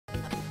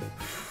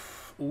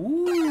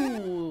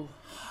Ooh,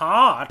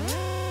 hot.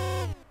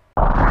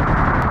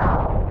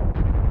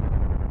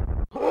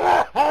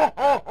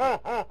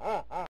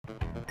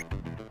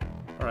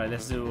 Alright,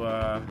 let's do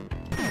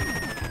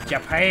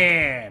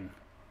Japan.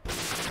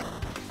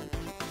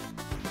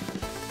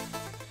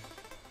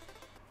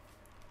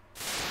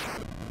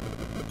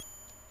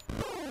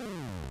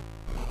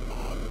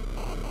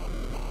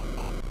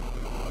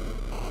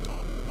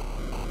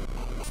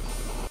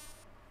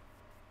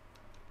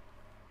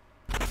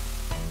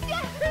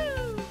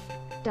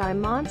 Die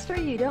monster,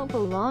 you don't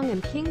belong in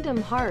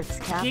Kingdom Hearts,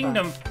 Kappa.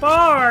 Kingdom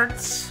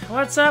Hearts!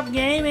 What's up,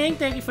 gaming?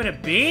 Thank you for the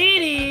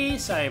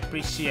beaties. I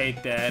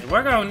appreciate that.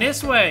 We're going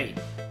this way.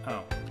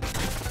 Oh.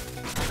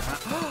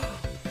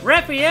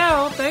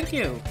 Raphael, thank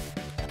you.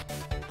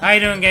 How you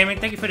doing, gaming?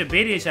 Thank you for the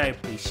beaties. I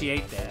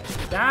appreciate that.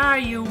 Die,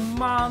 you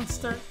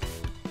monster.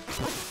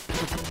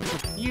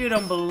 You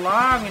don't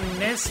belong in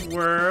this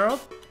world.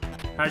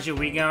 How's your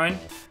week going?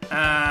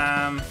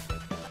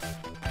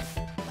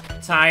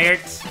 Tired.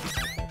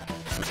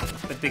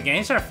 But the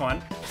games are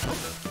fun.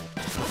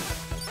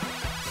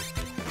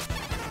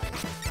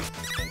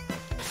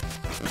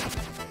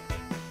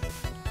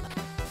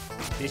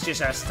 This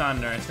just has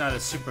thunder. It's not a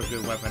super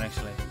good weapon,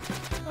 actually.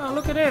 Oh,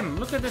 look at him.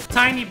 Look at this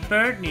tiny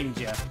bird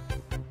ninja.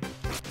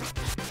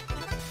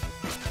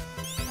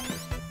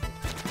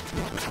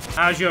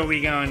 How's your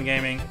week going,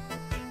 gaming?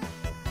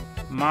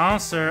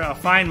 Monster. A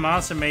fine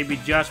monster may be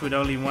judged with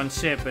only one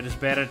ship, but it's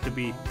better to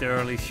be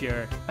thoroughly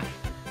sure.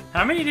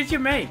 How many did you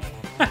make?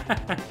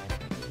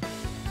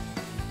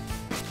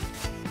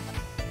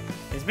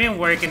 It's been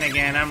working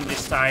again. I'm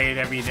just tired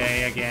every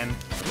day again.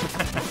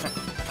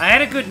 I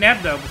had a good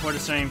nap though before the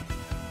stream.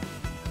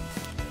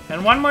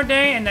 And one more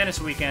day and then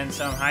it's weekend,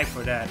 so I'm hyped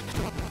for that.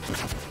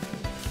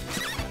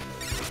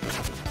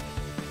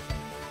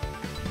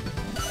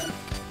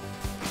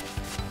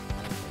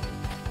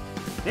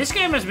 This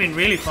game has been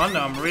really fun though.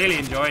 I'm really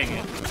enjoying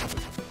it.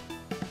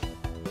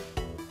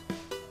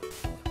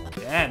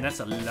 Damn,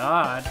 that's a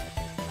lot.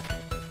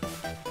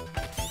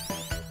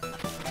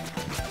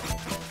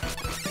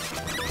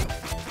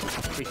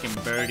 Freaking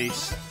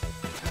birdies.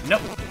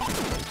 Nope.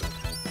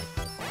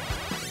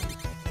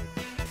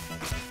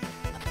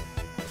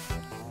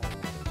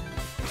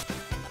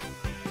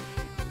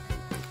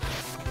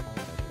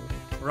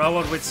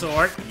 Robot with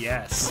sword?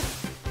 Yes.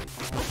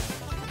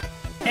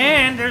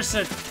 And there's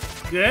a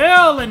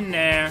girl in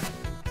there.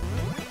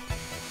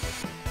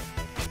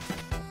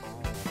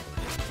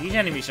 These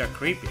enemies are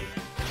creepy.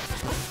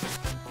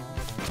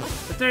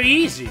 But they're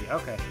easy.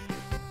 Okay.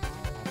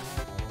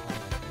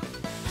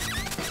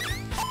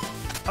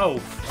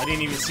 Oh, I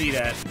didn't even see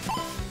that.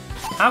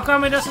 How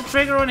come it doesn't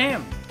trigger on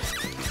him?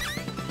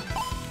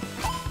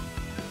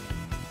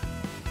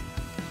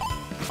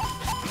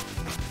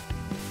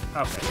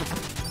 Okay.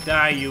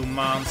 Die, you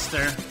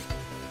monster.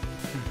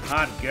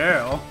 Hot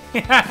girl.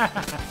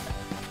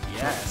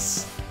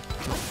 Yes.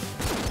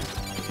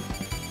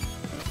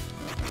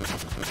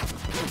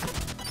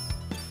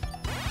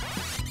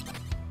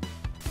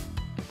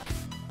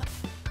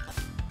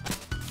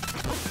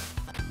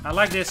 I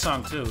like this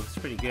song too. It's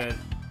pretty good.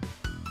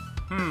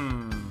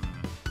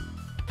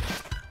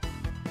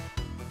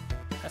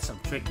 That's some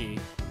tricky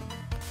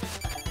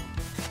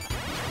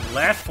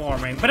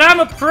platforming, but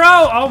I'm a pro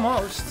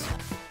almost.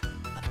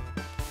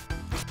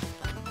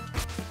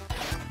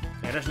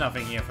 Okay, there's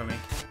nothing here for me.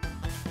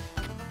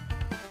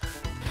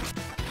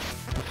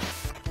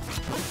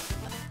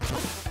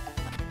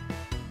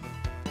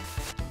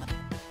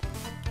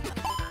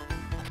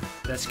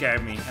 That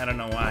scared me. I don't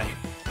know why.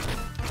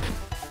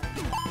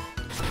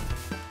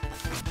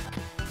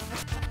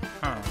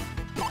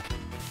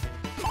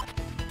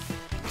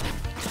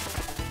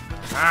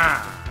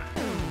 Ah.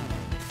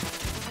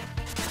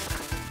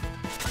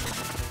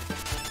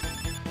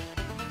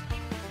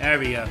 There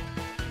we go.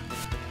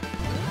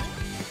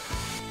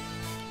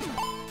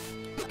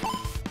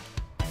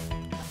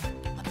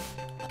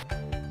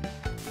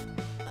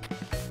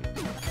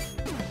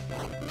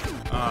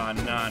 Oh,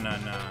 no.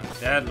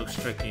 That looks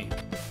tricky.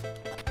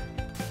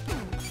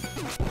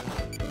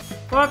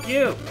 Fuck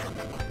you!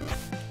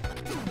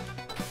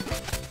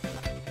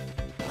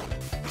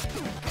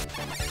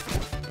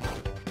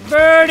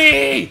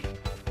 Birdie!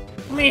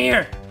 Come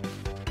here!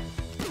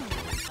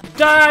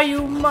 Die,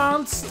 you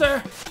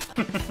monster!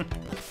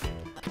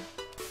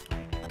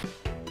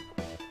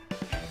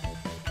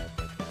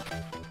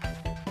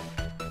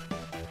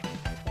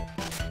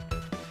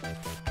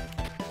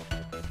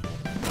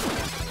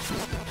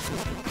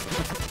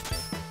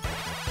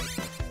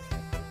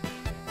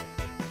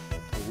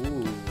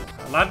 Ooh,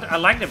 I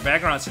like the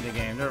backgrounds in the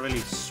game. They're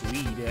really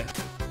sweet.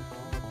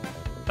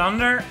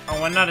 Thunder?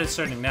 Oh, I'm not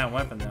inserting that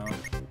weapon though.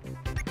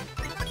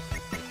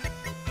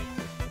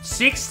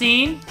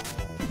 16?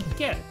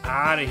 Get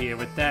out of here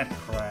with that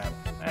crap.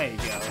 There you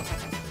go.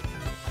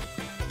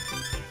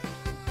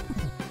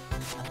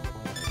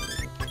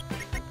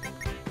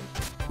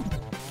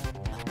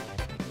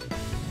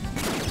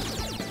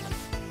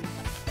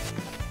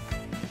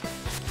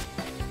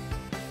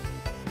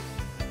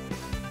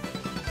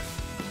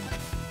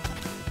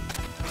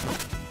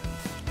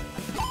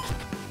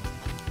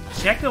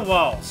 Check the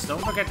walls.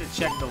 Don't forget to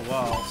check the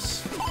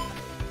walls.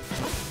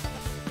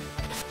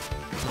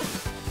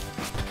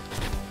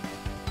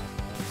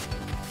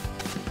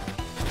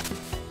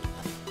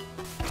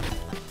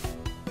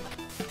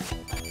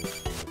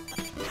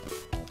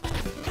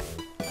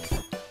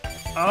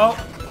 Oh!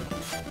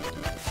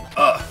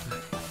 Oh!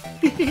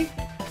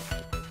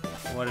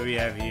 What do we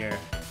have here?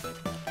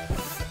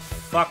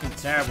 Fucking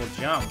terrible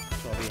jump.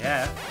 That's what we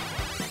have.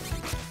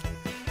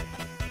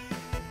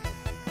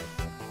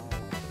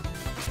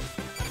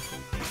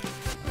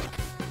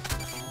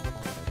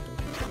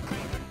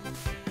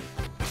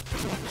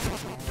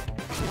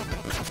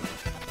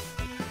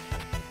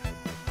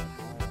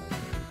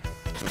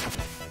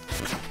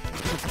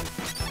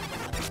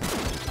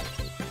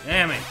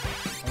 Damn it.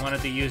 I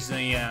wanted to use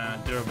the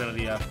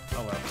durability up.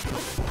 Oh well.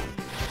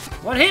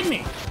 What hit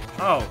me?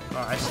 Oh,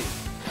 I see.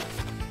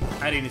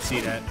 I didn't see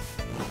that.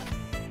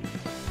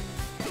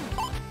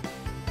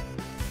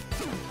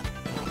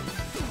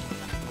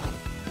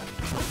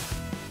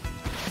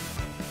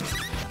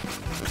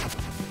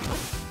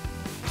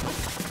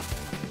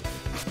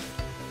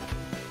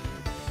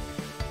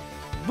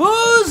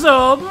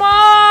 Boozled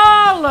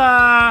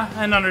Mala!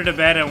 And under the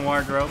bed and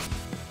wardrobe.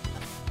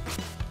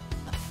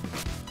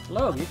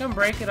 Look, you can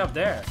break it up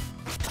there.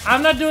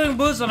 I'm not doing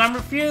Boozled, I'm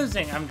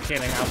refusing. I'm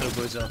kidding, I'll do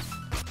Boozled.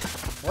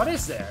 What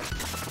is there?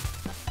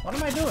 What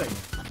am I doing?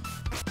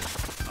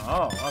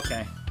 Oh,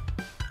 okay.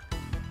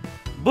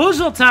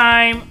 Boozled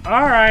time!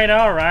 Alright,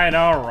 alright,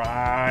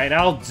 alright.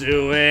 I'll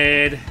do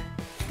it.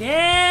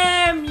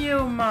 Damn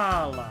you,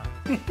 Mala.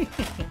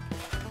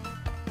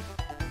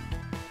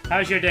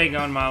 How's your day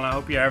going, Mala? I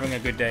hope you're having a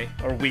good day.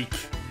 Or week.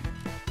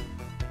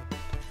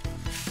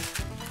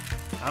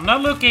 I'm not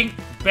looking.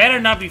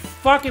 Better not be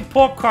fucking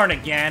popcorn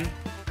again.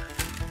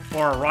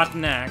 Or a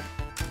rotten egg.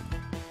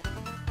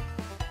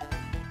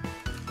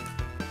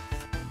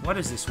 What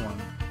is this one?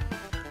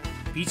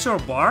 Pizza or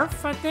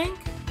barf, I think?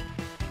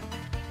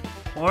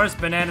 Or it's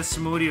banana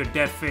smoothie or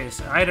dead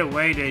fish. Either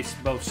way, they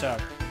both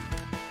suck.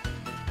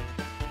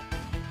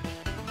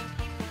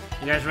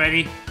 You guys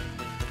ready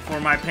for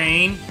my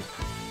pain?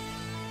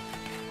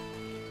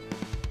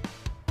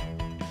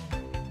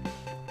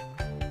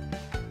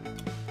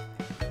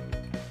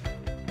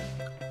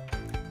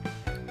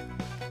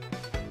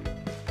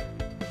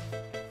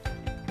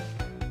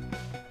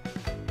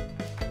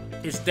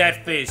 It's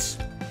dead fish.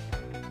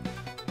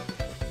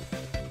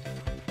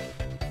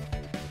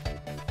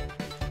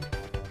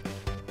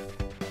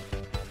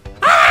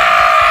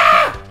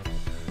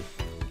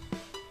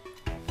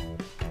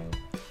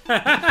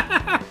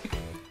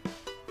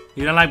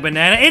 You don't like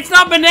banana? It's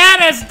not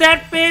banana, it's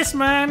dead fish,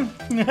 man.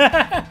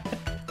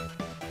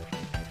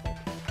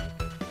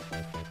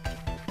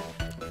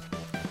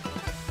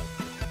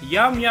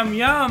 Yum, yum,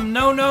 yum.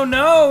 No, no,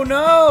 no,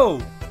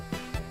 no.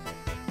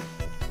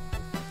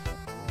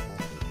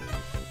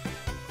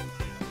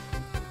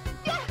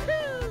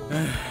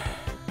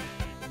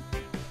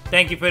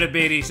 Thank you for the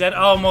biddies. That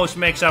almost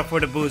makes up for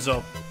the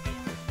boozle.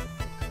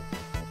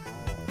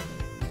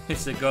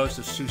 It's the ghost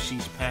of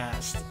sushi's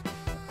past.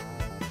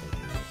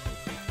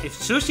 If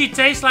sushi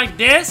tastes like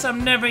this,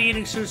 I'm never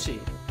eating sushi.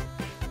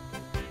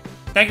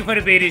 Thank you for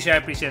the biddies. I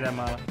appreciate that,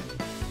 Mala.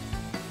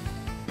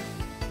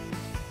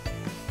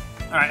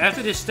 Alright,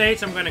 after this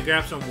stage, I'm gonna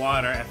grab some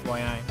water,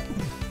 FYI.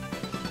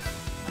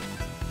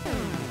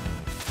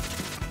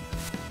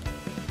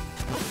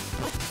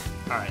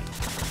 Alright.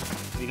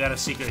 We got a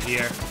secret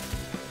here.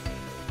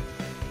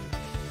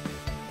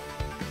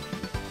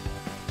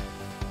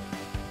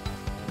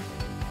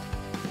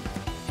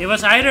 It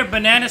was either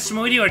banana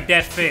smoothie or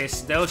dead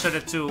fish. Those are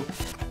the two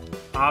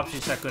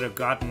options I could have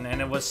gotten.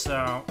 And it was,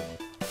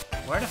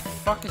 where the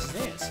fuck is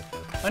this?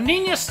 A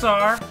ninja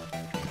star?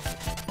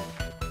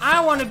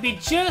 I want to be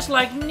just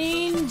like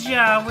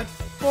Ninja with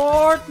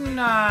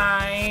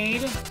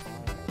Fortnite.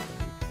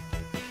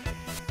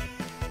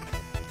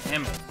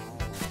 Damn it.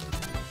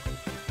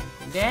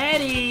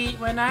 Daddy,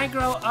 when I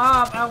grow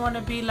up, I want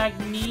to be like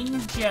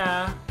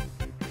Ninja.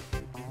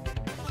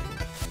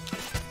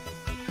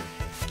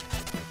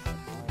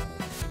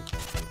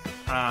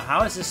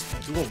 How is this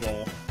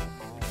doable?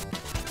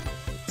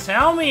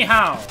 Tell me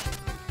how!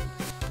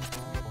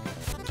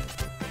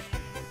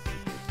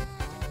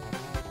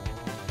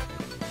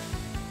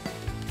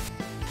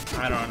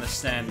 I don't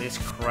understand this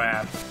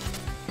crap.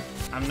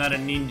 I'm not a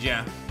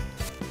ninja.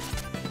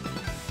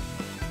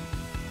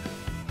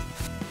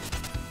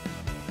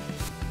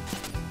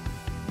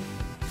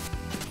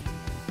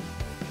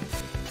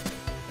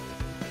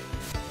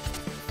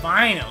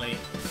 Finally!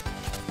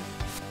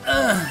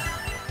 Ugh.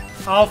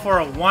 All for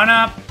a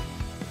one-up.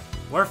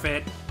 Worth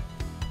it.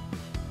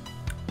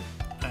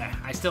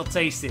 I still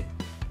taste it.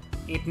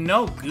 It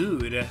no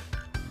good.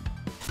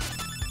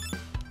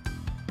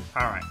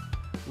 Alright.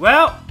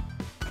 Well,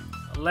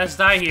 let's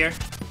die here.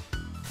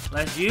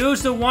 Let's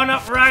use the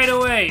one-up right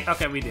away.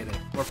 Okay, we did it.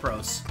 We're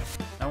pros.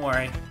 Don't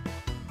worry.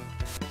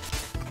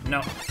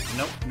 No.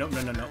 Nope. Nope.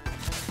 No, no, no.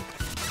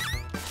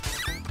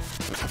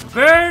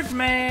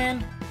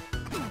 Birdman!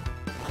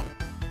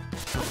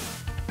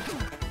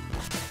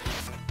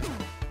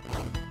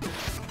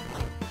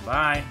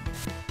 Bye.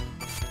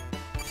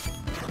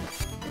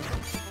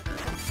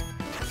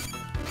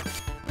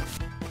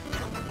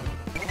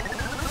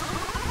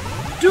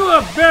 Do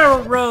a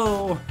barrel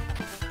roll!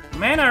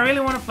 Man, I really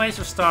want to play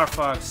some Star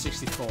Fox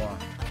 64.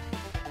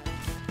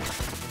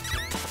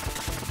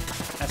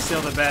 That's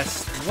still the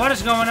best. What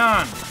is going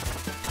on?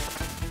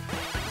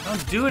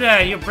 Don't do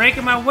that, you're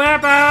breaking my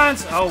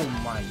weapons! Oh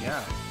my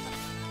god.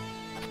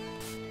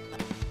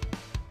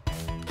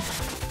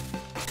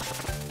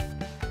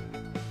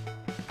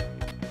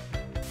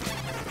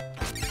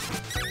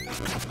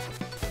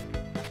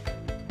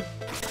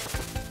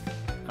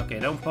 Okay,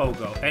 don't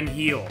pogo. And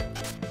heal.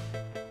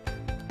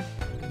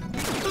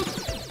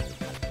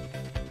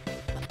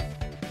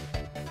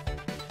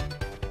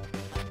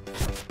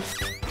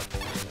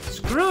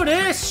 Screw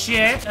this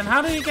shit! And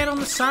how do you get on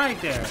the side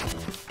there?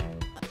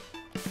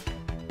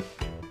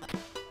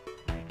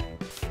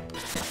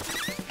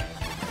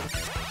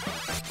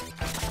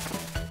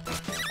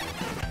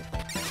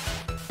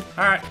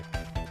 Alright.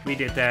 We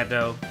did that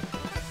though.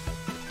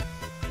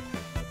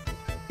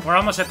 We're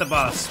almost at the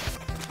boss.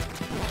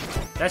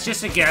 That's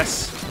just a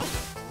guess.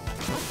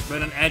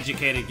 But an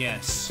educated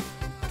guess.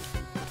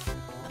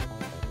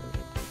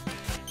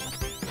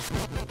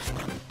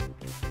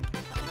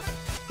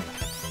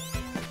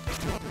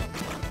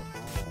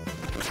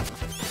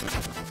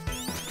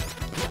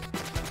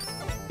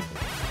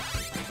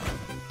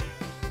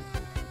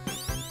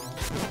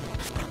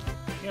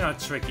 You're not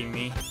tricking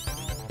me.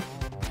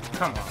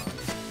 Come on.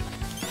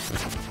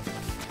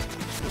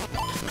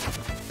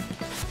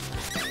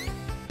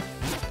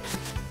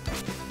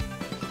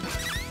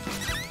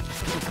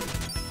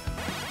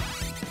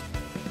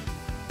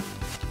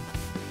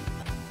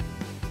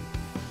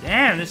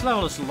 Damn, this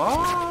level is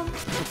long.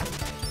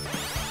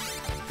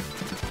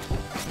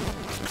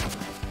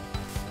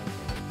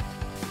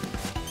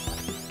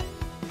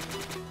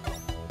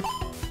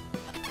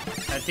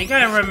 I think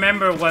I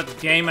remember what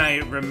game I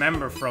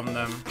remember from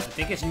them. I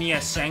think it's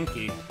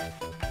Miyasenki.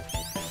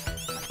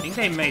 I think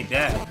they made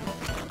that.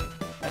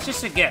 That's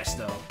just a guess,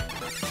 though.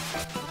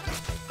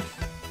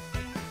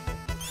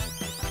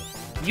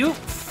 You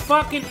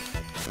fucking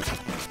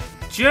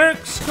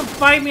jerks! Come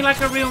fight me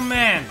like a real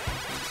man!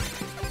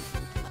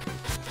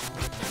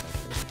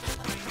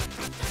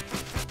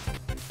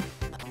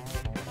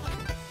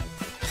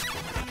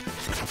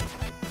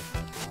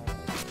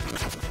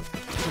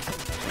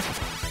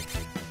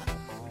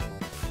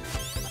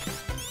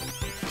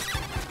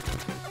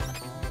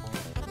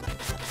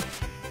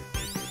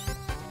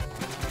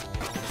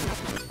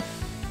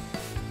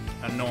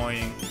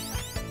 Annoying.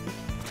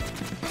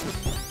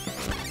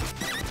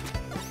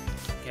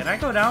 Can I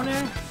go down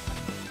there?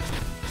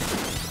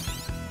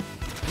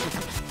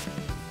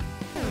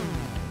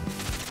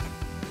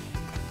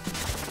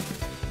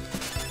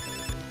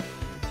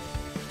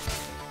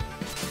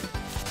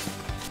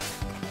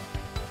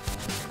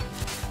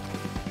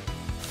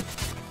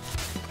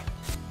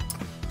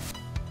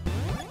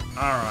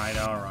 Alright,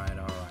 alright,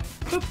 alright.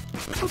 Boop,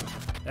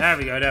 boop. There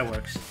we go, that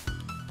works.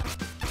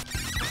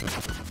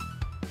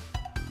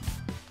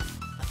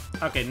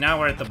 Okay, now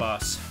we're at the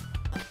boss.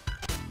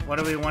 What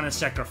do we want to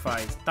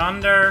sacrifice?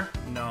 Thunder?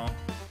 No.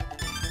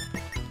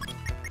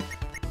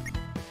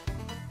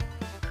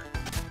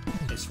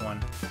 This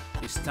one.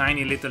 This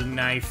tiny little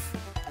knife.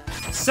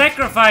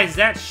 Sacrifice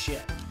that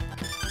shit!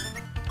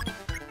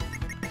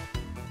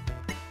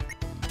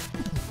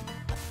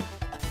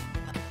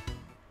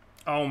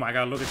 Oh my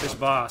god, look at this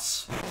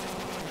boss.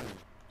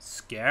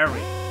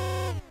 Scary.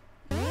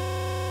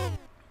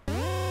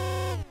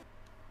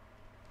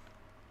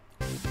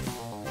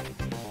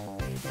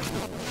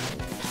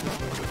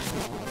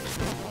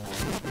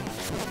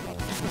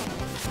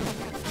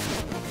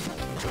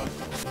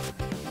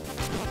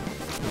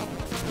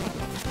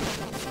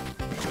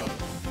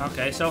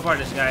 Okay, so far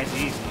this guy's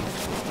easy.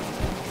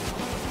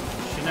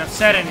 Shouldn't have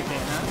said anything,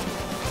 huh?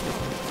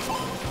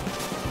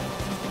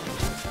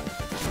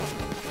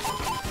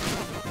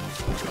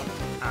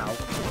 Ow.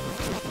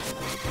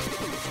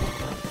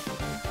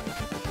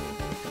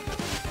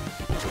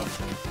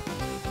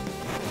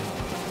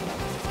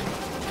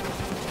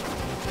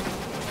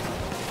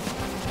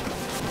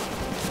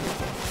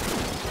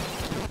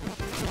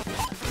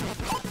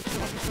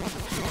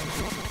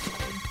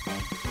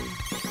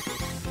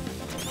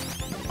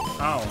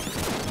 Oh.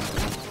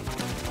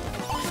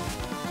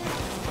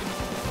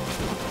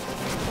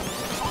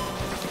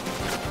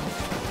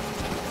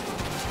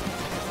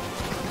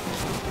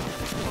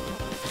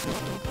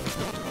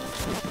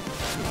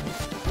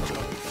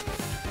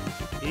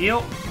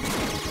 Heal.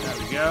 There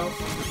we go.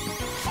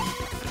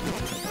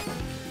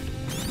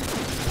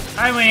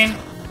 I win.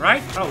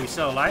 Right? Oh, he's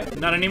still alive?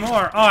 Not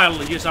anymore. Oh,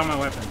 I'll use all my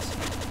weapons.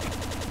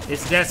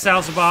 It's Dead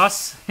Cell's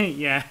boss.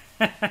 Yeah.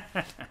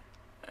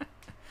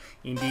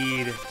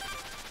 Indeed.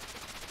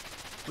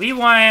 We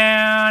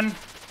won!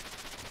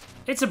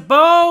 It's a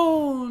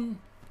bone!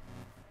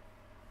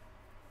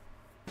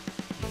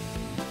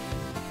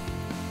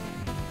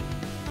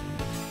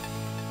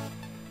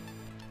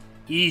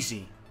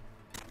 Easy.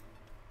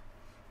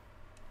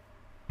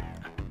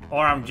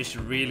 Or I'm just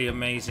really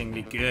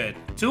amazingly good.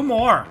 2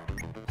 more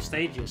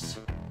stages.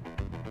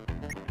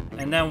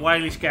 And then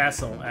Wily's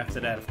Castle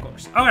after that, of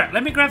course. Alright,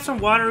 let me grab some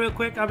water real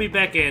quick. I'll be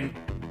back in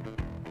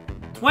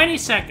 20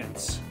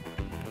 seconds.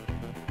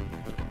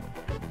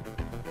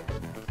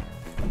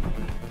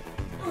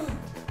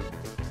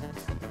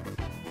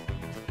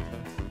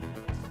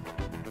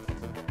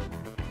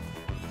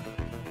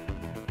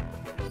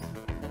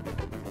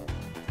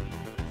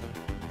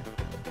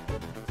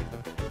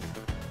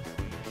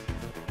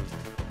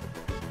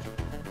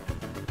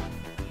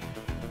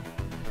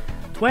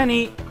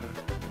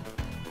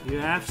 You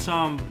have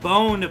some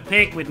bone to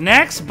pick with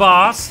next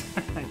boss.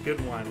 Good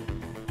one.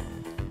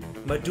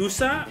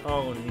 Medusa?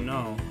 Oh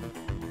no.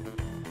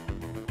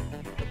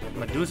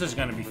 Medusa's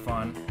gonna be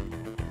fun.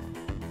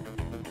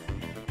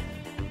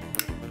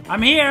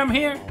 I'm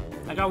here.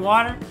 I got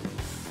water.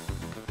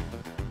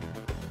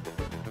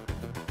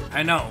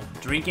 I know,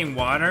 drinking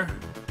water.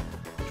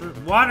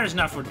 Water is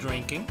not for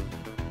drinking.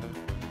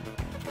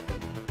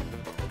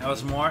 That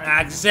was more,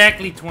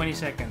 exactly 20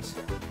 seconds.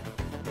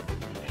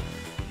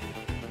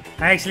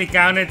 I actually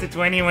counted to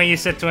 20 when you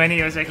said 20,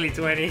 it was actually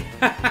 20.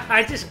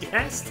 I just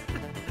guessed.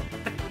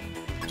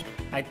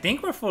 I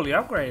think we're fully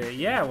upgraded.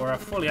 Yeah, we're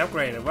fully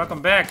upgraded.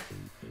 Welcome back.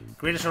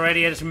 Grid is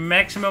already at its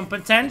maximum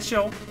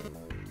potential.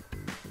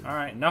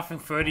 Alright, nothing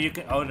further you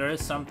can... Oh, there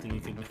is something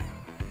you can do.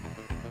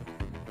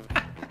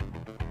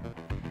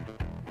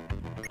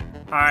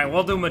 Alright,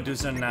 we'll do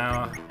Medusa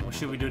now. Or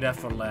should we do that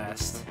for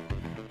last?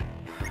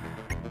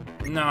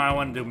 No, I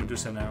want to do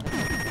Medusa now.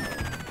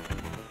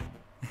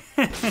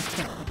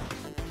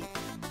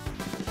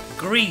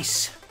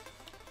 Greece.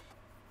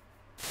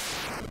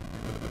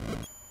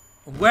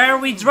 Where are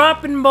we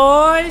dropping,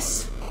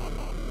 boys?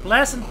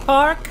 Pleasant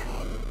Park?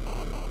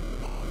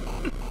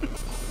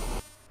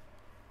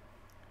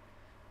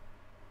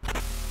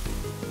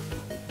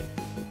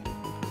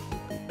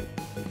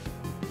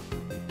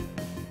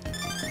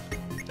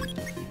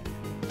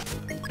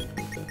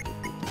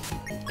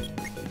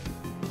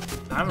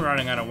 I'm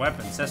running out of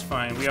weapons, that's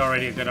fine. We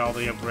already got all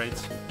the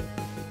upgrades.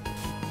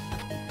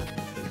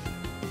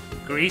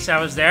 Greece, I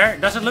was there.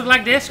 Does it look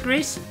like this,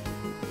 Greece?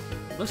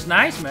 Looks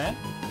nice, man.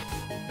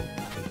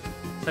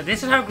 So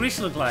this is how Greece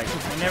looked like.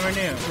 I never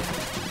knew.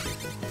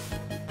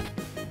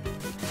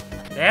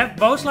 They have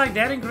boats like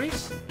that in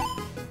Greece?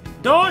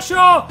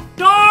 Dosho!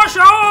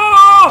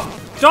 Dosho!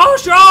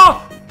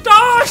 Dosho!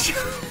 Dosho!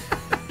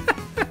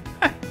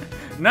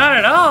 Not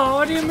at all.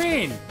 What do you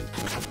mean?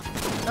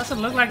 Does it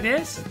look like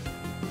this?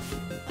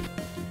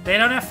 They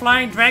don't have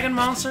flying dragon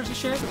monsters and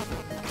shit?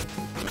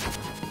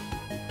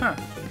 Huh.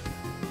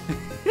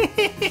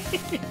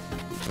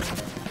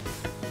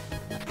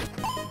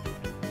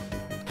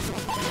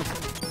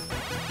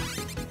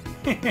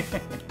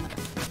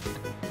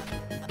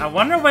 I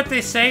wonder what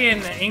they say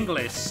in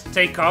English.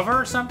 Take cover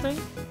or something?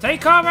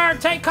 Take cover!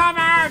 Take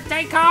cover!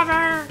 Take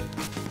cover!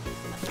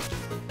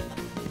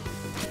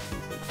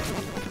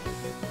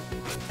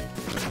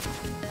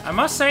 I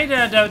must say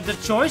that the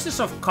choices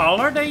of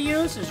color they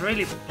use is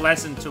really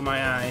pleasant to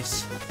my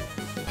eyes.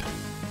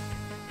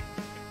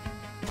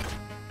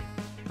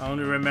 I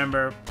only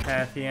remember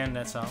Pathian,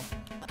 that's all.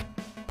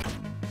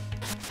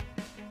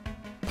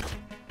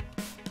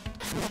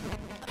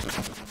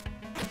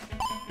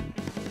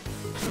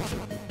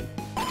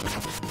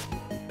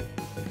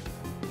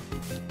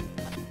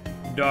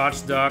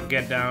 Dodge, duck,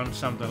 get down,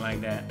 something like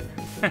that.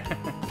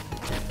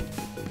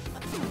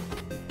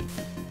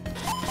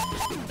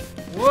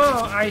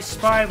 Whoa, I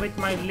spy with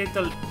my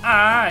little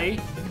eye.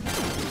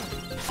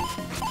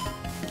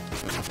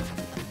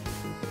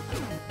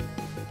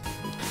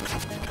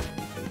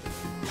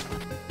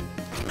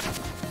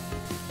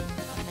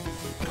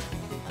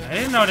 I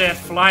didn't know they had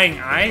flying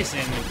eyes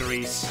in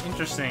Greece.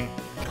 Interesting.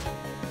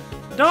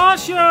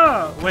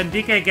 Dasha! When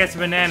DK gets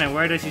banana,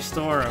 where does he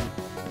store him?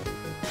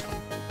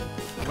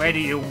 Where do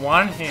you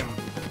want him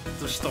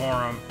to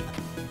store him?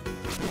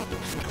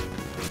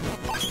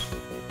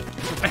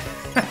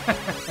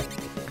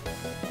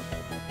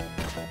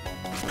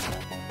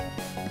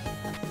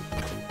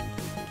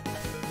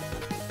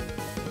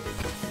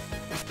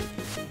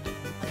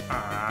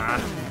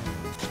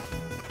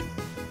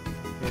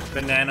 This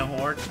banana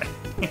horde.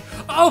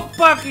 Oh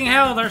fucking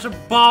hell, there's a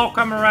ball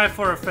coming right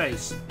for her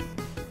face.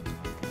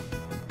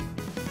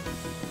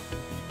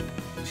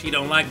 She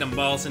don't like them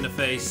balls in the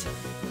face.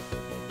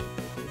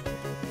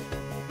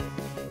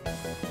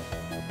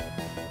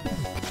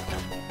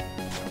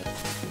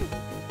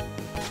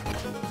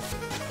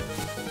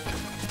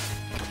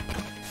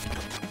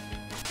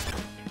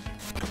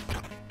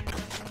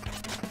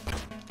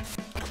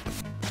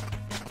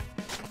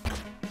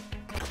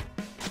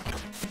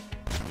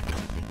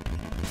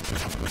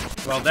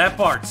 Well, that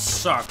part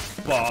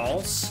sucked,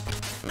 balls.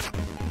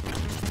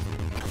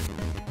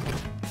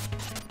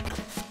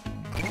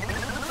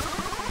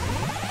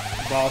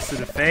 Balls to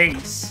the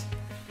face.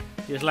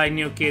 Just like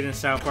new kid in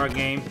South Park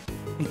game.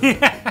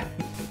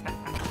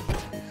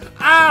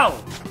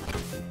 Ow!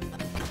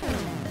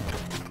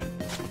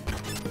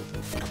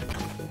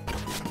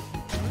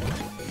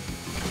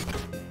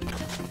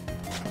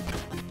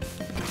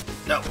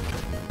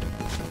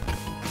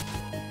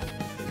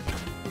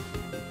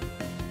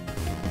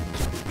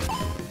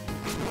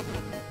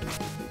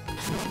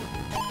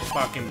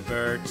 Fucking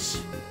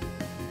birds.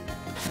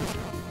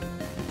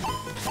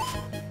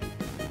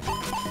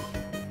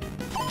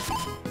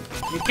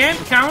 You can't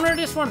counter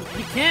this one?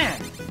 You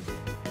can't.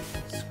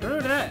 Screw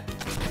that.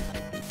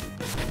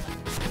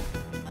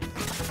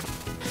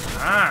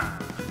 Ah.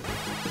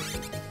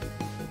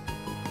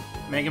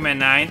 Mega Man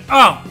 9.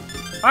 Oh!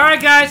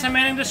 Alright guys, I'm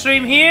ending the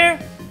stream here.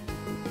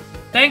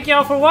 Thank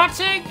y'all for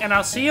watching, and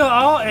I'll see you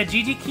all at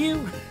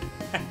GGQ.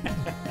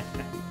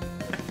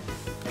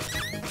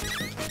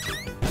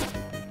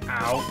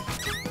 Ow.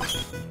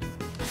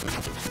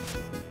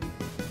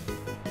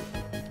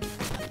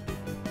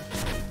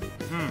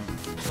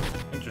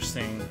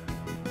 Interesting.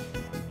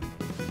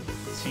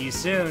 See you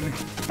soon.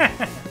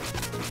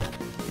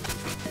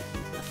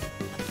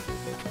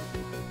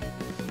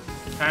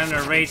 Time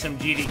to raid some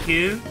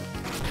GDQ.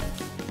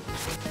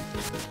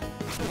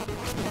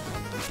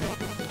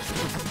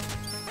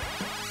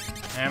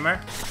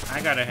 Hammer?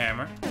 I got a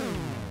hammer.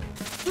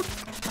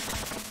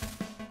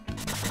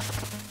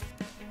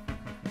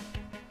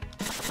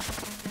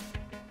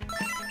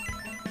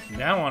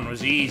 That one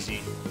was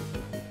easy.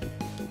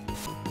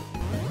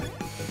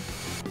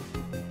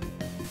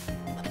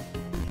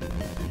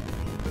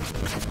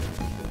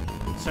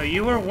 So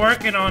you were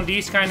working on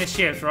these kind of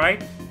ships,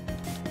 right?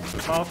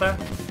 Malta?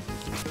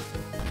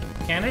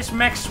 Can this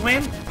mech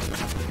swim?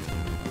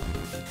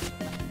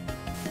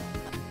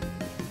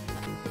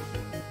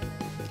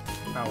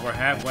 Oh, we're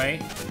halfway.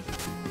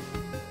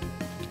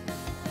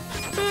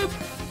 Boop.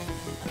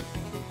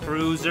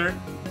 Cruiser.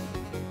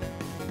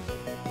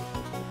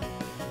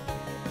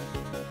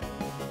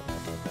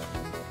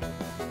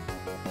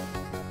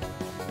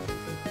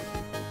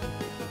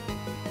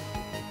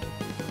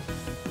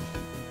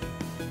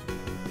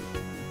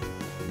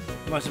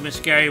 Must have been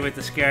scary with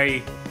the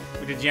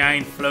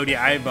giant floaty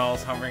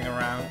eyeballs hovering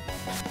around.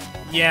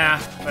 Yeah,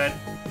 but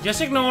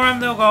just ignore them,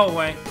 they'll go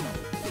away.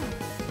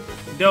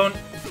 Don't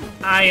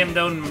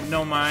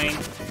mind.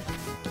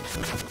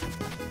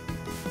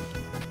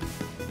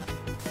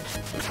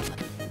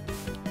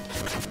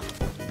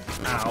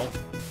 Ow.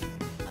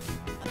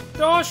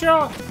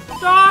 Dasha!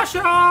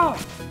 Dasha!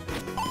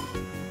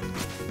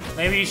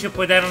 Maybe you should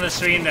put that on the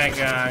stream deck,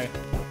 guy.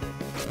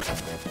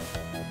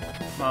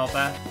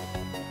 Malta.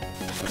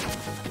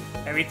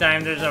 Every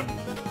time there's a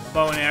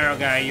bow and arrow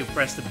guy, you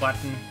press the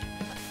button.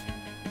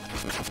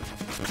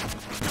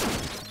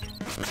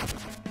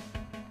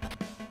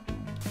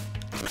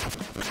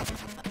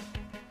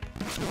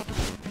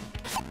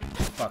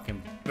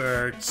 Fucking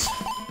birds.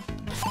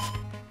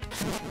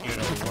 You're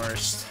the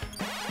worst.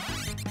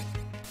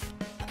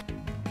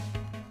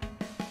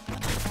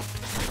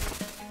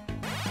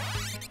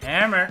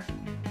 Hammer.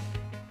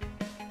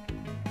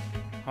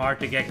 Hard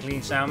to get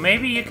clean sound.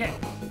 Maybe you can...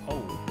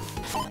 Oh.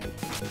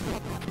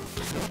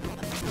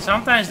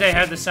 Sometimes they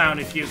have the sound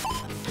if you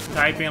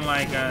type in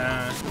like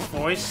a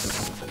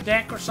voice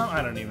deck or something.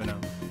 I don't even know.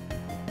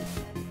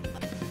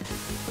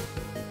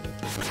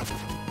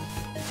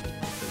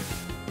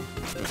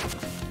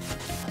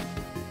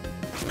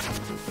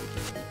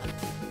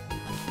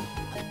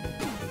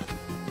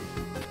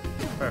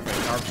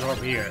 Perfect. I'll absorb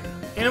here.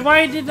 And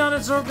why did not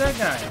absorb that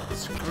guy?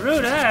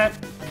 Screw that.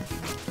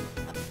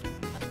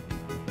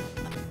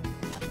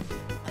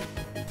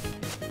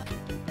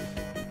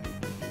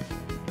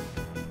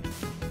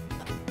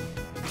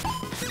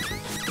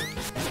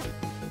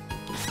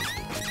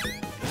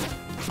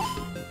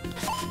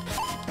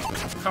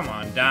 Come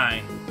on,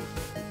 die.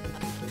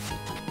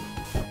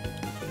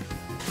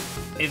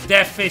 If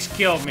that fish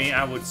killed me,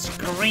 I would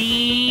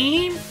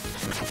scream.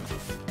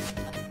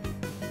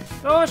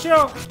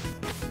 Dasha!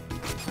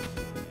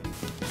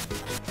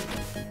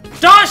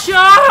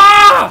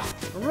 Dasha!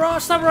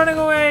 Stop running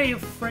away, you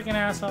freaking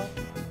asshole.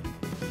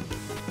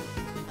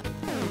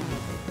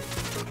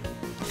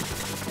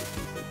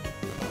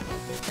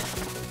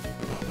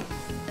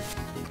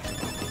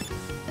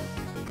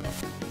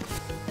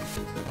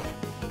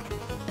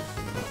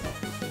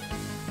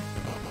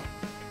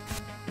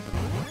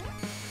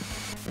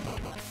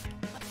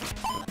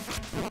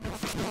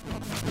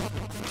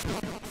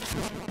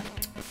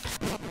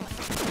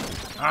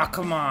 Ah, oh,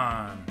 come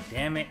on.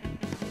 Damn it.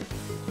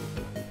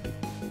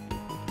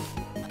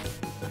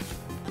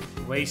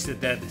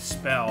 Wasted that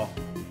spell.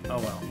 Oh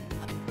well.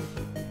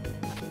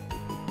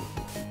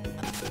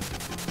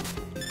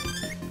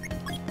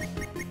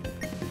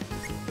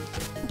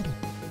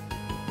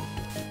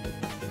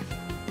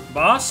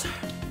 Boss?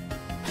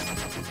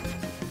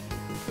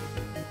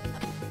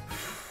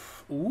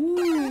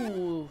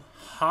 Ooh,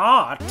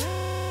 hot.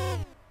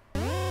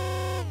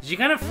 Is he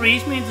gonna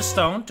freeze me into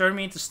stone? Turn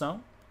me into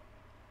stone?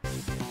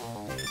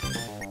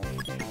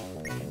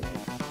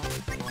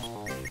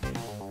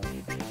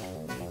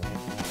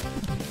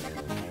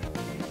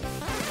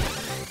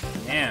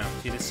 Damn,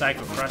 see the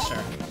Psycho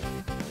Crusher.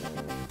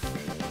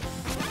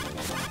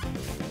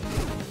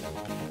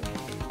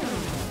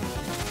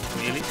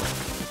 Really?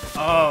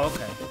 Oh,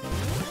 okay.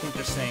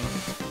 Interesting.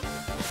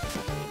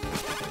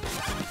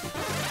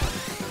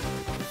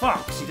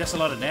 Fuck, see, that's a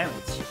lot of damage.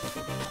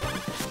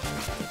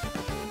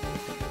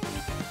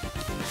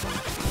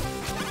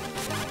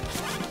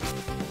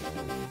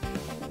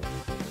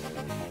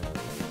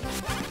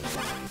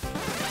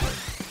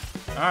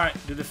 Alright,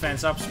 do the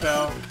fence up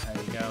spell.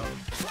 There you go.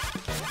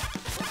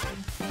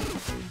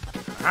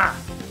 Ah!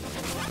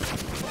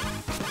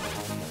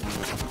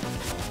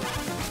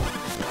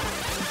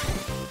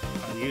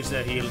 I'll use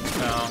that healing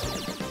spell.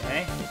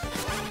 Okay.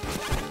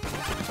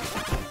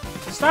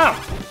 Stop!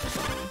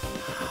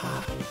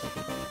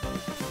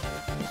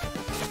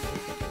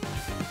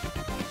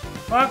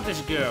 Fuck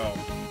this girl.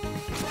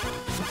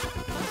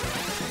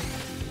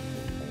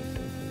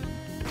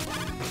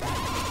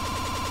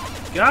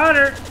 Got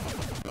her!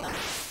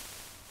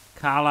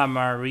 Kala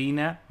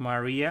Maria.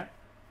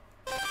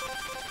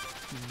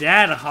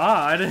 That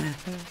hard.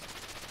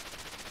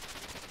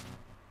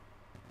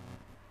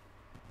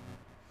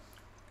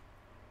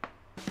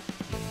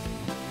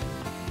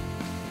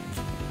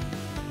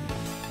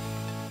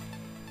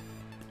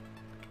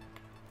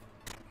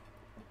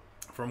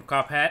 From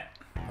Cuphead.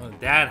 Oh,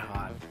 that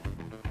hot.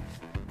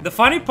 The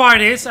funny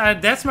part is,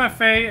 that's my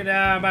favorite,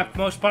 my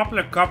most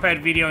popular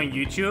Cuphead video on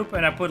YouTube,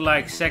 and I put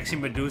like sexy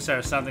Medusa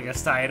or something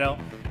as title.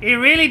 It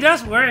really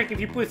does work.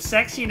 If you put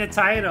sexy in the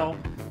title,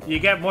 you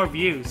get more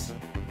views.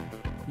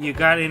 You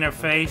got in her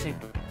face and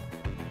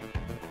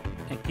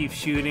keep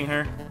shooting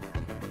her.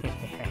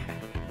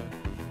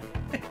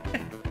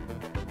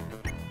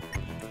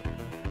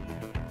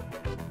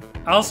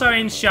 Also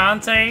in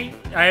Shantae,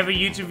 I have a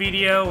YouTube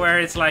video where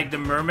it's like the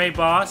mermaid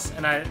boss,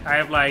 and I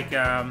have like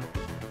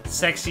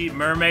sexy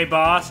mermaid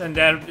boss, and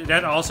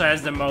that also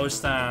has the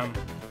most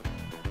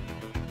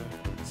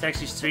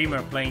sexy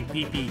streamer playing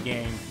PP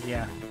game.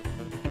 Yeah,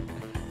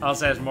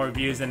 also has more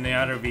views than the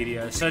other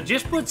videos. So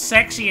just put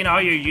sexy in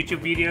all your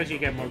YouTube videos, you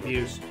get more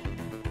views.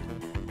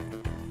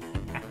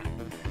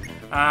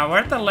 We're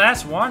at the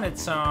last one.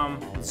 It's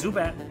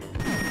Zubat.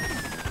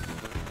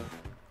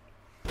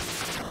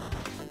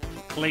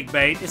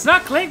 Clickbait. It's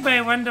not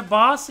clickbait when the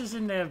boss is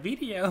in the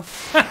video.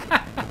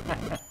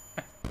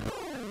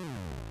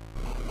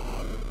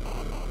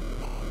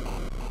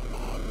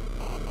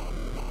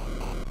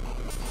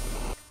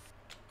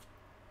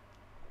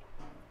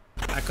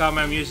 I call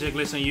my music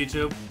list on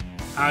YouTube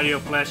audio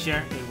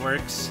pleasure. It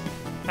works.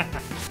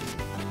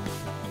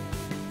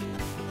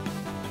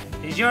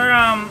 Is your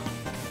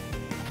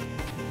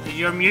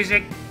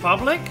music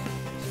public?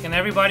 Can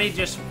everybody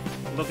just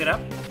look it up?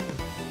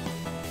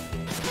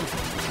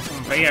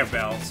 Conveyor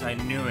belts. I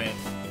knew it.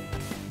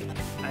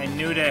 I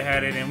knew they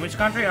had it. In which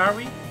country are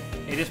we?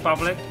 It is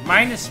public.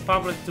 Mine is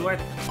public too, I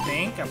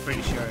think. I'm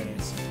pretty sure it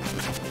is.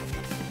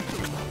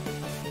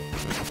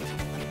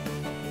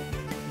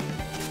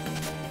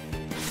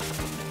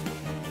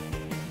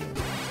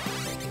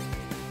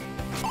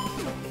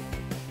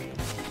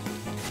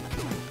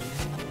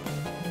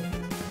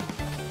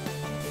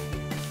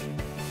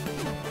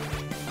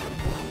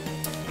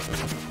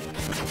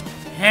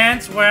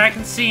 Hands where I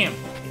can see him.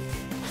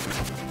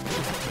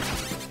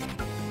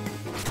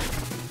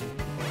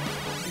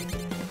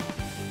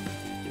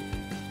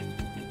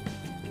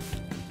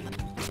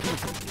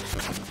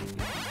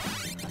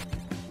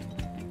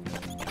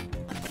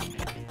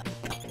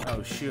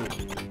 Oh shoot.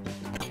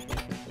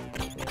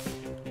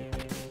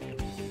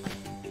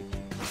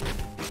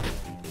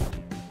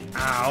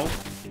 Ow.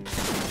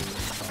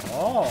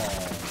 Oh.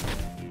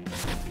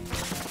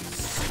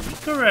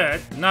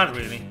 Secret. Not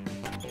really.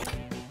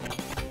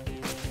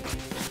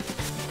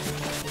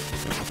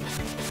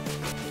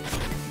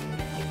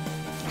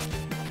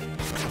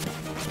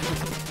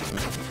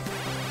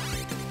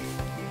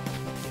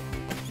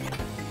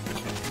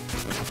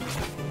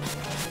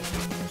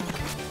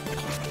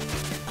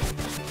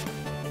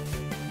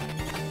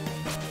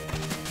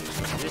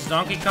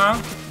 Donkey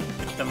Kong,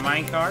 the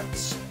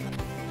minecarts.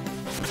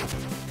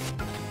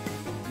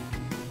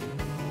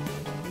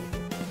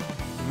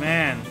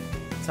 Man,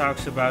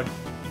 talks about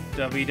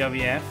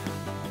WWF.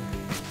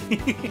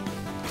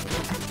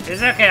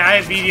 It's okay, I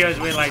have videos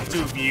with like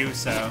 2 views,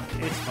 so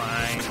it's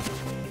fine.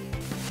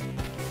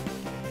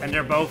 And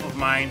they're both of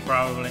mine,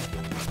 probably.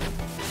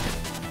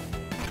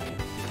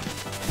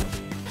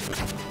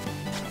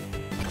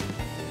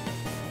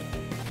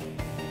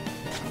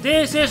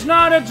 This is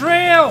not a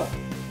drill!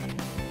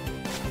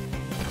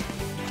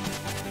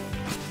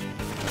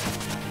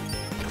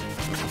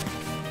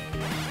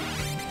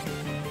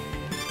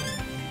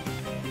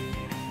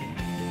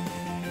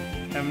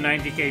 I have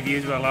 90k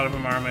views, but a lot of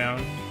them are my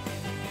own.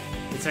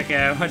 It's okay,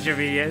 I watch your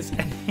videos.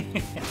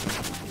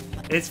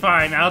 It's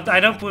fine, I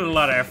don't put a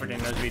lot of effort in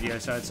those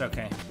videos, so it's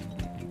okay.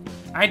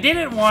 I did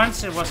it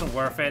once, it wasn't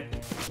worth it.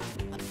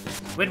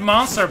 With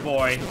Monster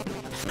Boy,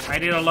 I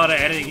did a lot of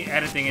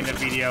editing in the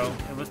video.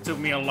 It took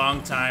me a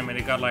long time, and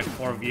it got like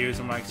 4 views.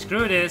 I'm like,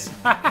 screw this.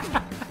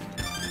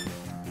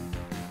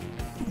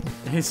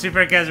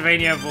 Super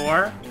Castlevania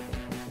 4.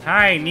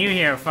 Hi, new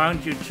here,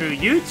 found you through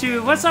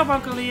YouTube. What's up,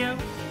 Uncle Leo?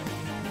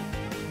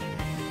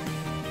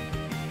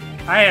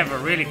 I have a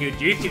really good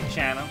YouTube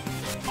channel.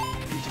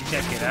 You should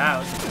check it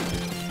out.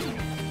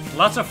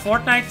 Lots of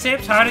Fortnite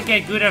tips. How to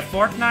get good at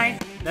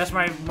Fortnite. That's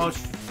my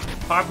most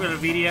popular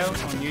video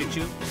on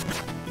YouTube.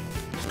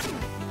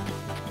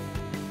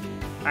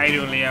 How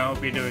you doing, Leo?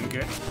 Hope you're doing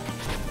good.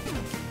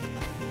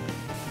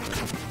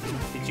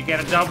 Did you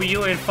get a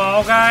W in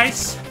Fall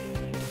Guys.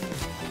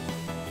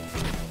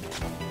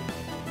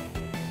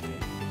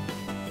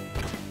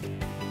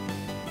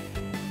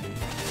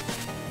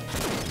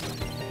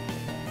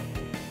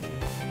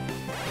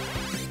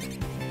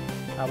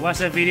 What's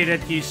that video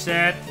that you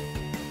said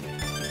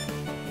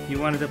you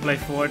wanted to play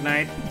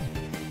Fortnite?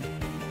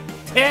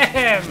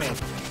 Damn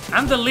it!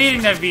 I'm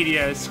deleting that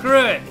video.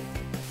 Screw it.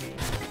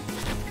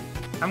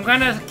 I'm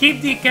gonna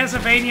keep the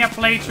Castlevania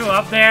playthrough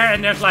up there,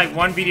 and there's like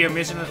one video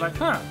missing. It's like,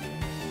 huh?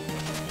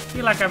 I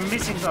feel like I'm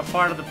missing a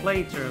part of the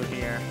playthrough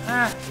here.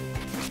 Huh?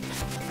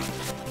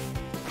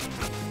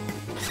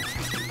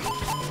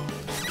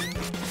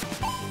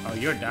 Oh,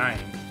 you're dying.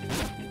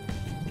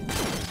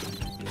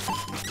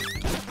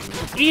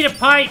 Eat a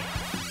pipe!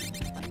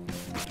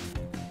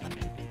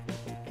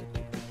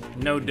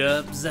 No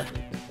dubs.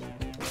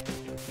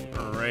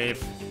 Rip.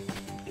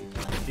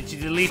 Did you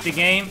delete the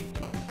game?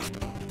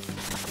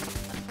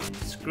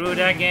 Screw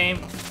that game.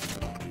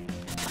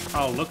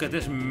 Oh, look at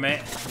this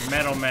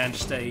Metal Man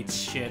stage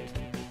shit.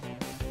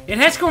 It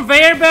has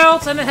conveyor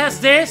belts and it has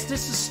this.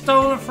 This is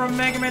stolen from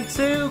Mega Man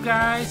 2,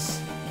 guys.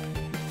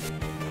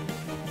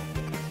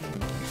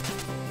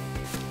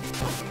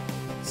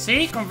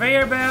 See?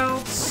 Conveyor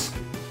belts.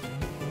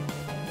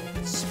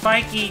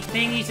 Spiky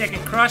thingies that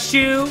can crush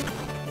you.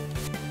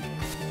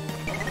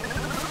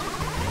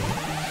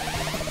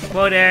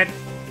 Whoa, Dad.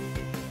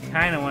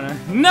 Kinda wanna.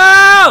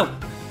 No!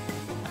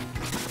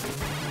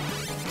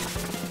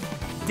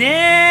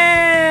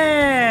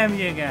 Damn,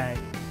 you guys.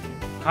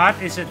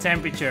 Hot is a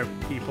temperature,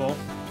 people.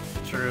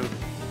 True.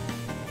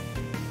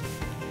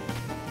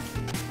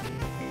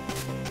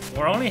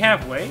 We're only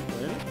halfway?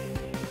 Really?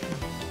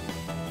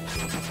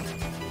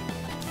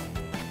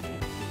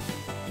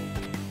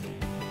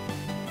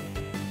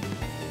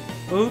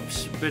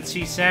 Oops, but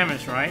see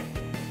Samus, right?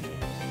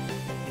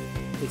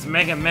 It's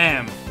Mega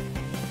Man.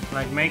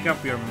 Like, make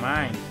up your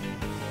mind.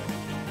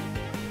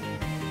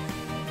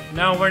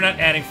 No, we're not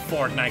adding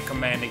Fortnite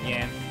command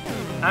again.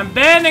 I'm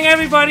banning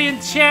everybody in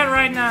chat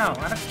right now.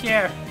 I don't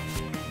care.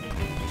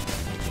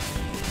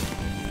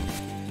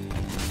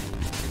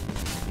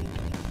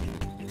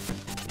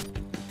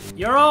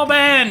 You're all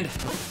banned.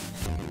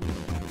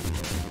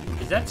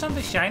 Is that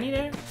something shiny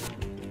there?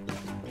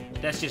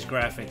 That's just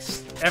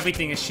graphics.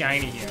 Everything is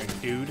shiny here,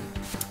 dude.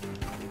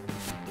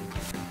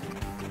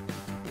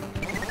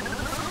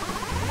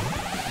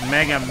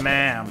 Mega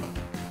Man.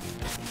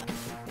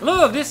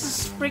 Look, this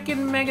is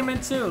freaking Mega Man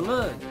 2.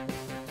 Look.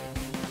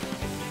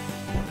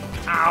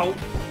 Ow.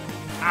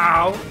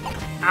 Ow.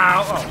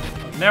 Ow.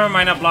 Oh, never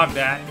mind. I blocked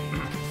that.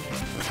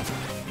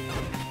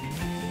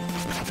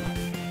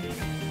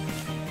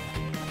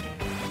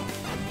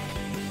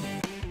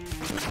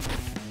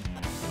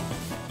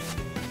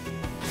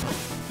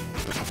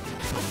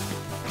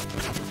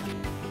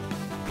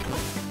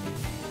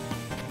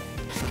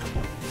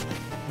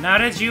 Now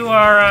that you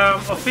are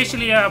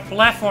officially a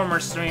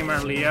platformer streamer,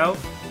 Leo,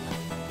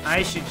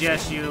 I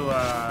suggest you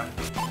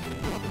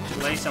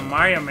play some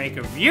Mario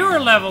Maker viewer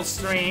level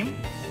stream.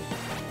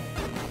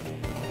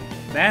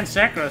 Dan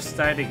Sakros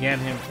tried to get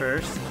him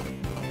first.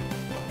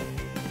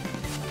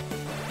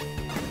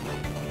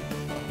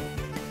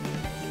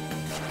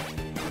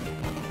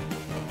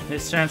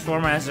 This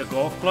Transformer has a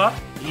golf club?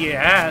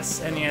 Yes,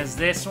 and he has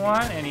this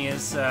one, and he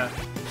has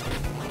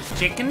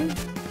chicken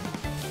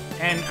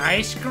and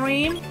ice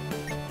cream.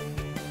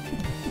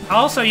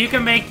 Also, you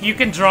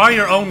can draw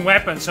your own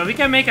weapon, so we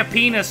can make a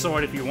penis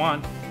sword if you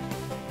want.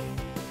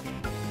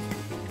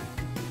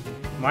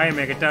 Mario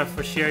Maker tough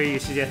for sure. You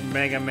suggest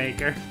Mega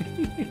Maker.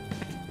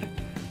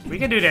 We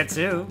can do that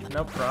too,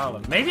 no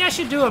problem. Maybe I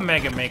should do a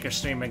Mega Maker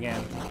stream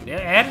again. They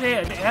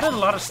added a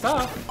lot of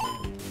stuff.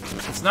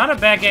 It's not a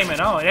bad game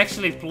at all. It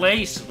actually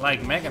plays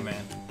like Mega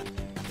Man.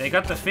 They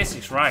got the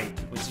physics right,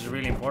 which is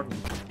really important.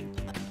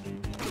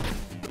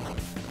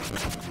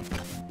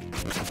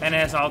 And it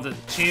has all the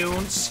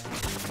tunes.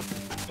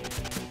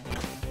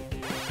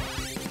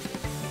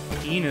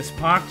 Enos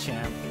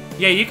PogChamp.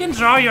 Yeah, you can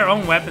draw your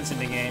own weapons in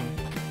the game.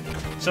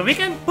 So we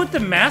can put the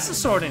Master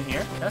Sword in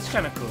here. That's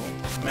kind of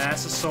cool.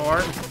 Master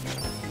Sword.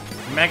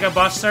 Mega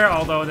Buster,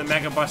 although the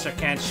Mega Buster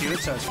can't shoot,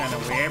 so it's kind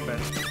of weird, but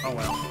oh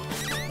well.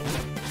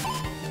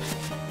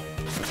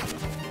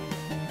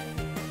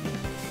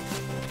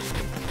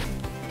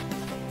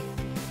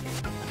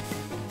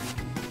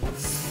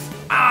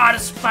 Ah, the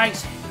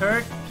spikes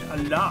hurt a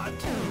lot.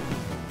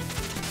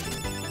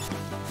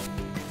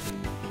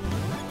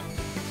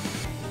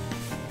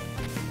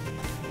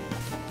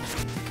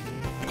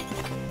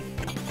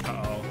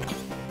 Uh-oh.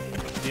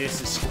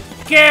 This is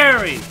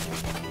scary!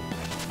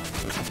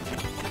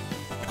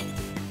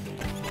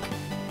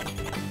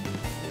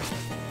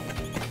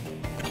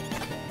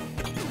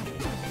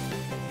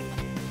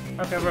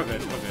 Okay, we're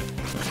good, we're good.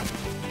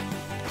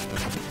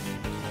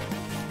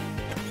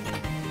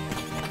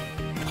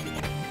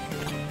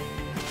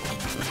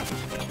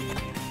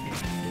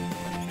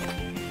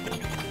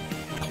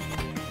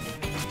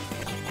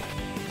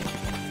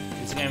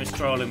 This game is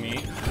trolling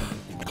me.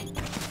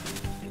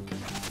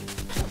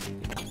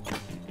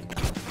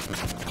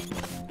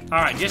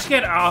 Alright, just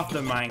get off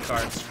the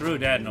minecart. Screw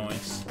that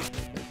noise.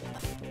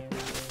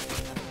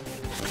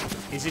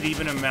 Is it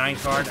even a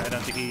minecart? I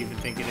don't think I even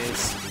think it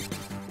is.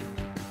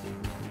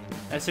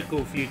 That's a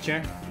cool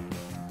feature.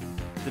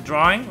 The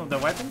drawing of the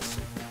weapons?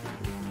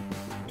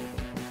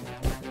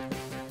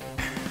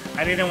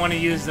 I didn't want to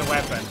use the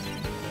weapon.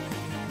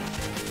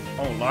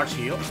 Oh, large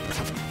heal.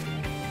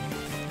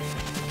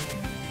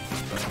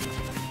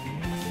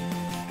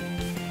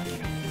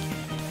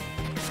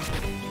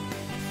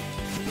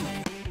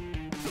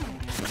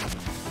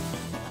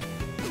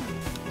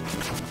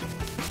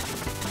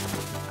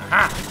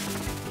 Aha!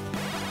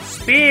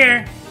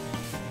 Spear!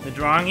 The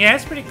drawing, yeah,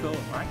 it's pretty cool,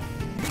 right?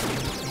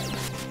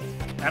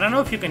 I don't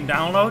know if you can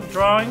download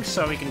drawings,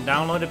 so we can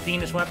download a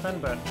penis weapon,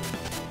 but...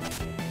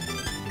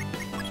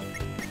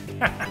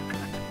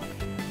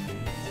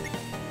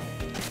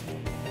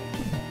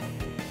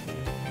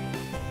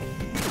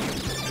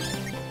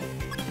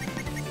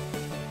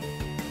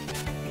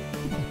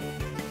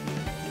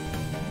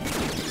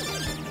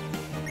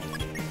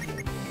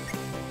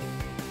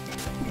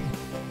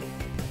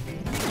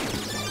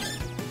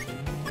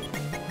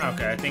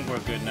 Okay, I think we're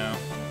good now.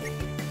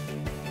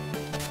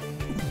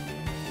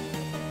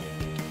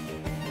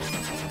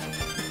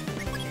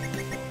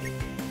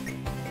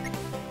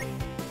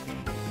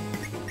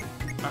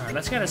 Alright,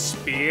 let's get a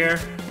spear.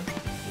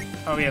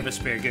 Oh, we have a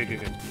spear. Good, good,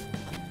 good.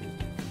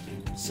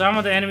 Some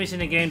of the enemies in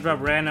the game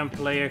drop random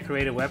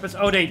player-created weapons.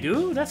 Oh, they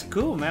do? That's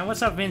cool, man.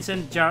 What's up,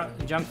 Vincent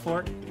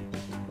Junkfort?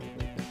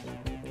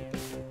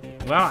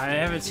 Well, I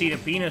haven't seen a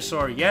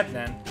Venusaur yet,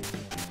 then.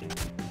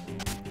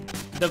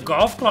 The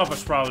golf club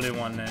was probably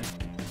one, then.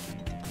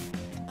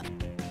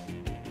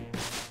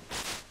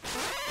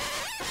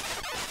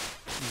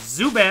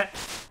 Zubat!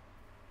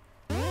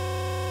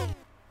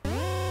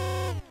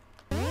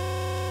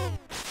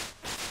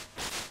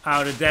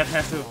 Oh, the death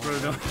has to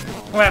improve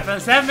the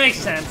weapons. That makes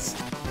sense.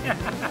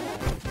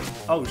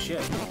 Oh,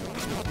 shit.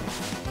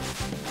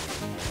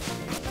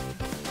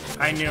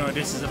 I knew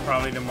this is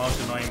probably the most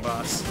annoying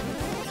boss.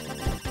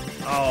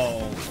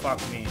 Oh,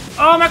 fuck me.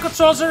 Oh, my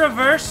controls are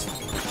reversed.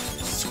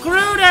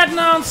 Screw that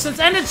nonsense.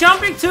 And the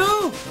jumping,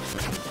 too.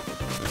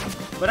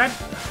 But I...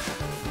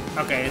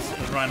 Okay, it's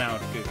run out.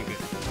 Good, good, good.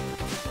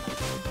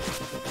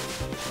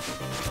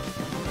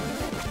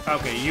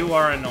 Okay, you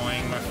are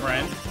annoying, my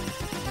friend.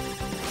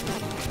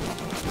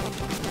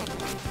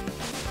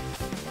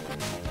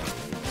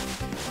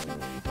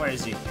 Where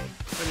is he?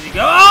 Where did he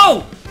go?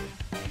 Oh!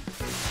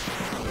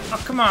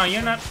 Oh, come on,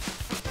 you're not...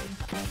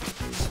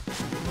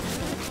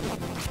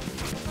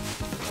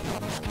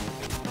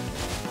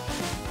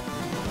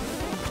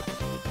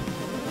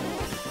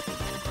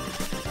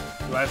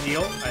 Do I have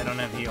heal? I don't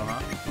have heal,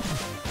 huh?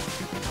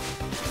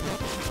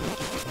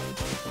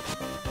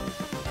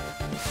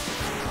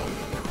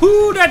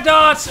 Whoo, that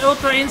dodge!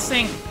 Ultra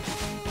Instinct!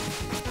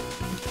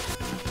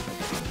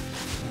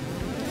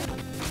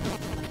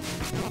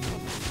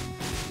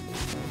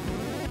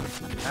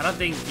 I don't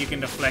think you can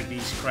deflect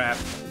these crap.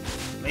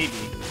 Maybe.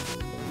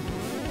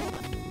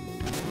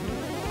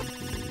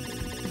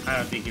 I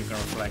don't think you can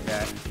reflect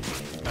that.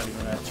 Not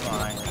even gonna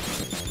try.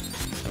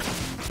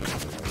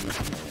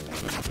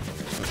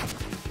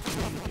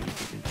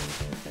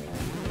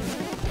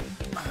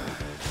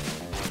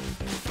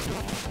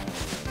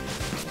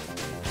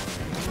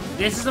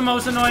 This is the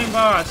most annoying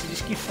boss. You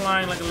just keep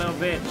flying like a little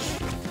bitch.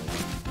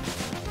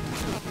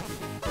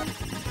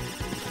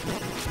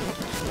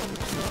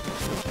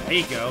 There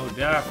you go.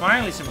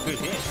 Finally some good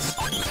hits.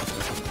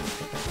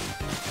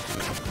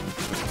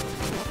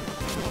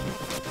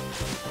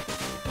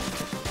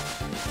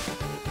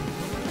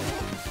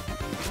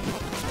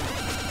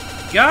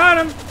 Got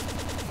him!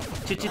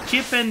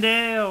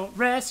 Chippendale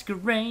Rescue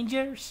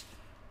Rangers.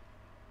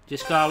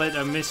 Just call it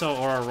a missile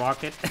or a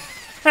rocket.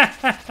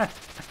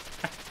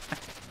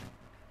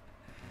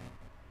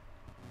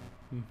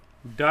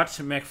 Dutch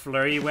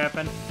McFlurry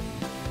weapon.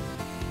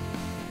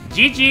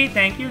 GG,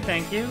 thank you,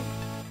 thank you.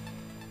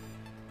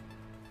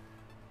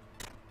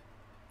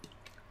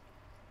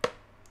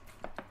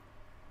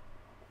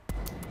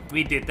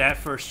 We did that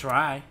first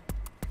try.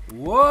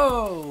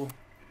 Whoa!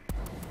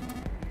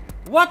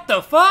 What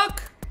the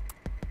fuck?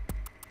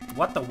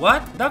 What the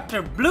what?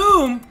 Dr.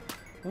 Bloom?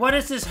 What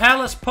is this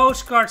hellish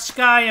postcard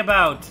sky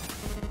about?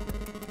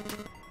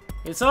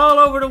 It's all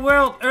over the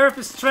world. Earth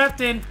is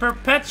trapped in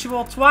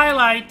perpetual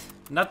twilight.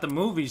 Not the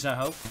movies, I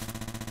hope.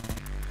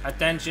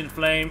 Attention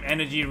flame,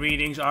 energy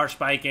readings are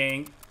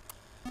spiking.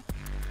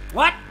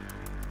 What?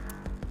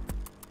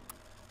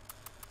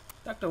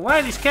 Dr.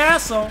 Wily's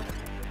castle?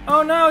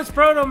 Oh no, it's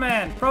Proto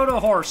Man, Proto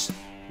Horse.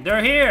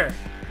 They're here.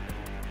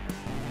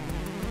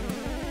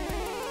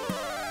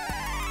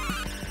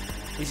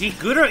 Is he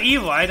good or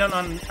evil? I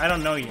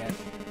don't know yet.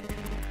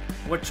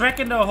 We're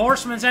tracking the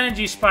horseman's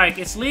energy spike.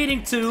 It's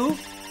leading to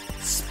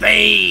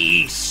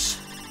space.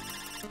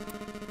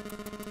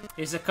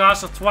 It's the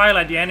castle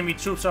Twilight. The enemy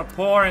troops are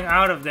pouring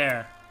out of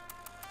there.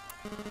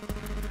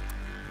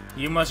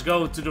 You must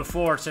go to the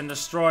forts and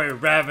destroy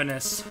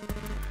Ravenous.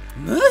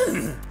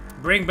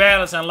 Bring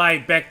balance and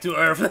light back to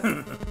Earth.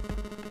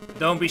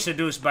 Don't be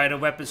seduced by the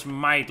weapon's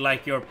might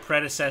like your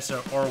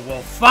predecessor or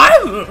will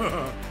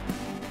fire.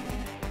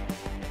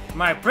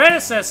 My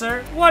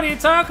predecessor? What are you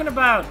talking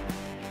about?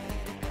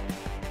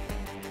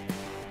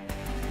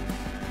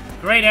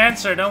 Great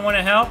answer. Don't want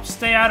to help?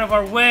 Stay out of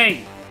our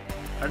way.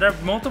 Are there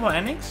multiple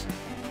endings?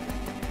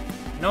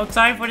 No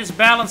time for this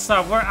balance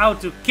stuff. We're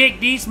out to kick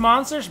these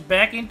monsters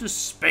back into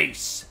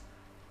space.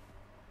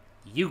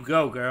 You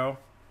go, girl.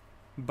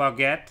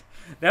 Baguette.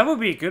 That would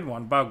be a good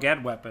one.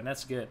 Baguette weapon.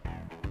 That's good.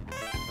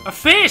 A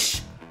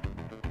fish!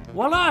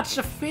 Voila, it's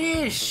a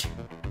fish!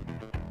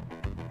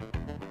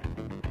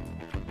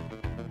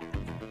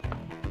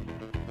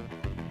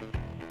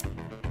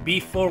 Be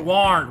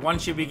forewarned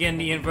once you begin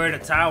the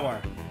inverted tower.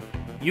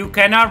 You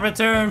cannot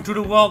return to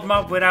the world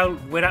map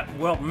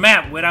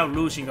without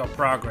losing your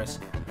progress.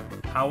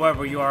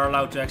 However, you are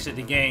allowed to exit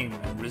the game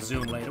and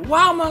resume later.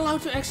 Wow, I'm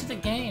allowed to exit the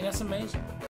game. That's amazing.